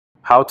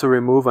How to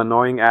remove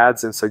annoying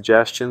ads and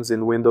suggestions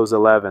in Windows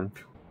 11.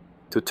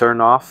 To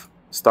turn off,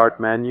 Start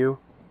menu,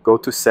 go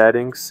to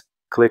Settings,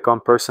 click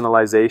on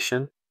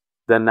Personalization,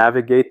 then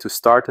navigate to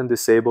Start and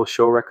disable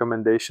Show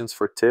recommendations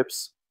for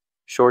tips,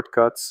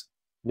 shortcuts,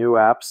 new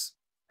apps,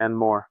 and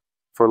more.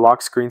 For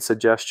lock screen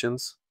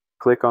suggestions,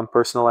 click on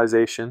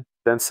Personalization,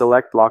 then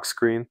select Lock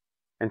Screen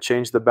and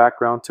change the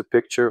background to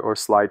Picture or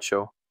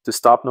Slideshow. To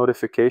stop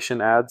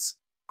notification ads,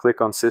 click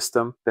on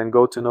System, then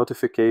go to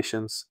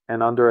Notifications,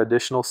 and under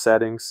Additional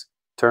Settings,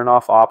 turn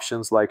off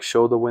options like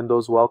Show the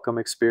Windows Welcome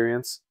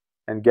Experience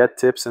and Get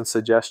Tips and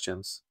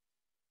Suggestions.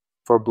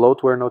 For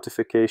bloatware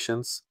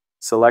notifications,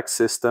 select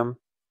System,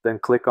 then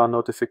click on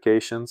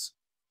Notifications,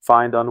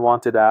 find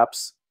Unwanted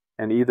Apps,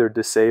 and either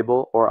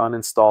disable or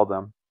uninstall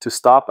them. To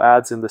stop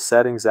ads in the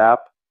Settings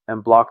app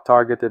and block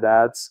targeted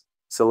ads,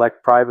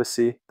 select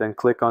Privacy, then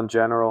click on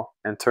General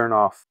and turn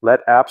off.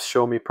 Let apps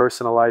show me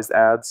personalized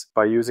ads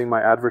by using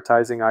my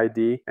advertising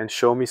ID and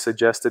show me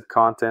suggested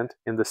content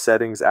in the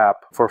Settings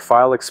app. For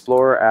File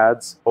Explorer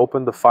ads,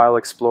 open the File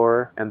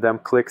Explorer and then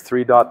click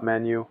three-dot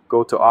menu,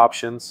 go to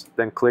Options,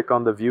 then click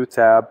on the View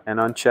tab and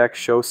uncheck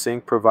Show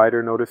Sync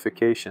Provider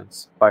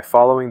Notifications. By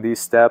following these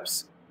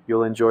steps,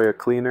 you'll enjoy a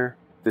cleaner,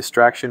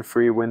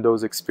 distraction-free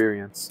Windows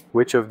experience.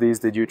 Which of these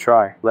did you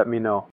try? Let me know.